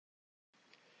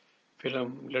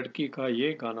Film लड़की का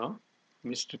ये गाना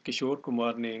मिस्टर किशोर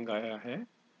कुमार ने गाया है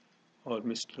और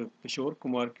मिस्टर किशोर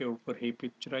कुमार के ऊपर ही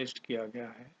पिक्चराइज्ड किया गया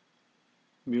है।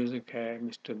 म्यूजिक है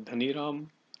मिस्टर धनीराम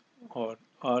और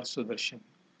आर सुदर्शन।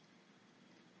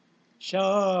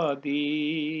 शादी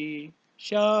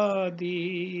शादी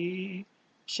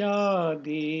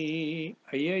शादी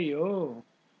अय्यो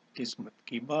किस्मत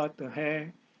की बात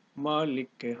है, मालिक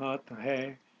के हाथ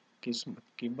है। किस्मत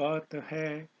की बात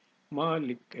है,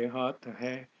 मालिक के हाथ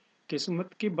है।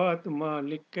 किस्मत की बात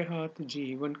मालिक के हाथ,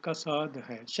 जीवन का साथ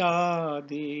है।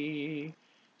 शादी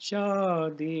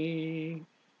शादी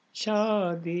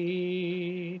शादी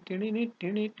टिनी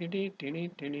टिनी टिनी टिनी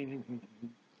टिनी।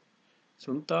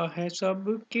 सुनता है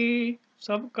सबकी,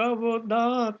 सबका वो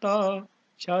दाता,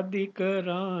 शादी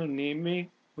कराने में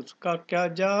उसका क्या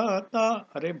जाता।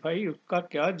 अरे भाई उसका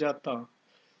क्या जाता।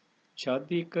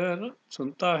 शादी कर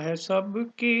सुनता है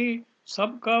सबकी,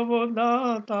 सबका वो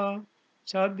दाता,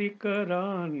 शादी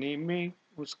कराने में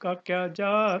उसका क्या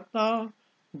जाता।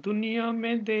 दुनिया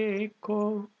में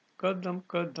देखो कदम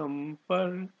कदम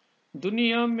पर,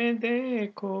 दुनिया में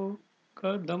देखो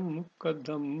कदम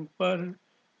कदम पर,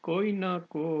 कोई ना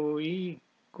कोई,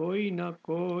 कोई ना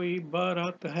कोई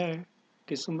बारात है।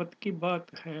 किस्मत की बात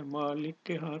है, मालिक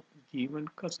के हाथ, जीवन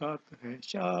का साथ है।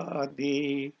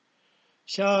 शादी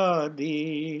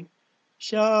शादी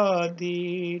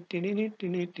शादी टिनी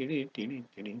टिनी टिनी टिनी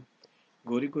टिनी।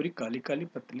 गोरी गोरी काली काली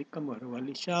पतली कमर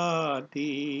वाली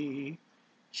शादी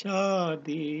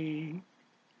शादी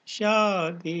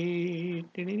शादी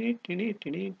टिनी टिनी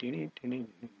टिनी टिनी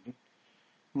टिनी।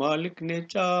 मालिक ने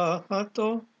चाहा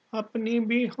तो अपनी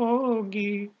भी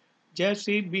होगी,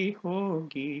 जैसी भी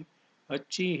होगी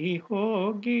अच्छी ही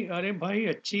होगी। अरे भाई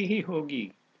अच्छी ही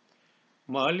होगी।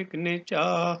 मालिक ने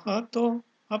चाहा तो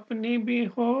अपनी भी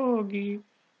होगी,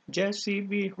 जैसी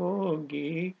भी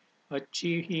होगी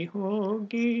अच्छी ही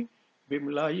होगी।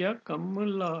 बिमला या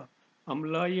कमला,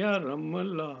 अमला या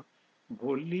रमला,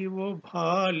 भोली वो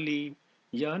भाली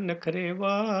या नखरे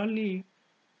वाली,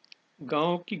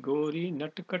 गांव की गोरी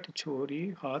नटखट छोरी,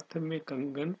 हाथ में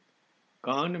कंगन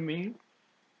कान में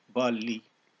बाली।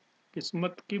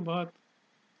 किस्मत की बात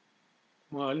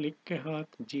मालिक के हाथ,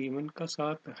 जीवन का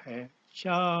साथ है।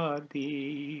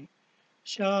 शादी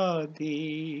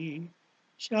शादी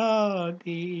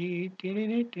शादी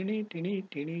टिनी टिनी टिनी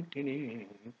टिनी टिनी।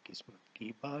 किस्मत की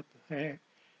बात है,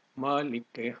 मालिक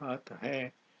के हाथ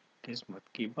है। किस्मत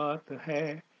की बात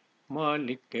है,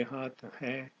 मालिक के हाथ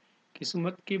है।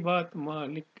 किस्मत की बात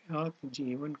मालिक के हाथ,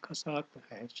 जीवन का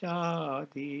साथ है।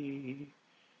 शादी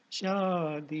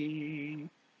शादी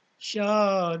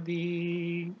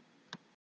शादी।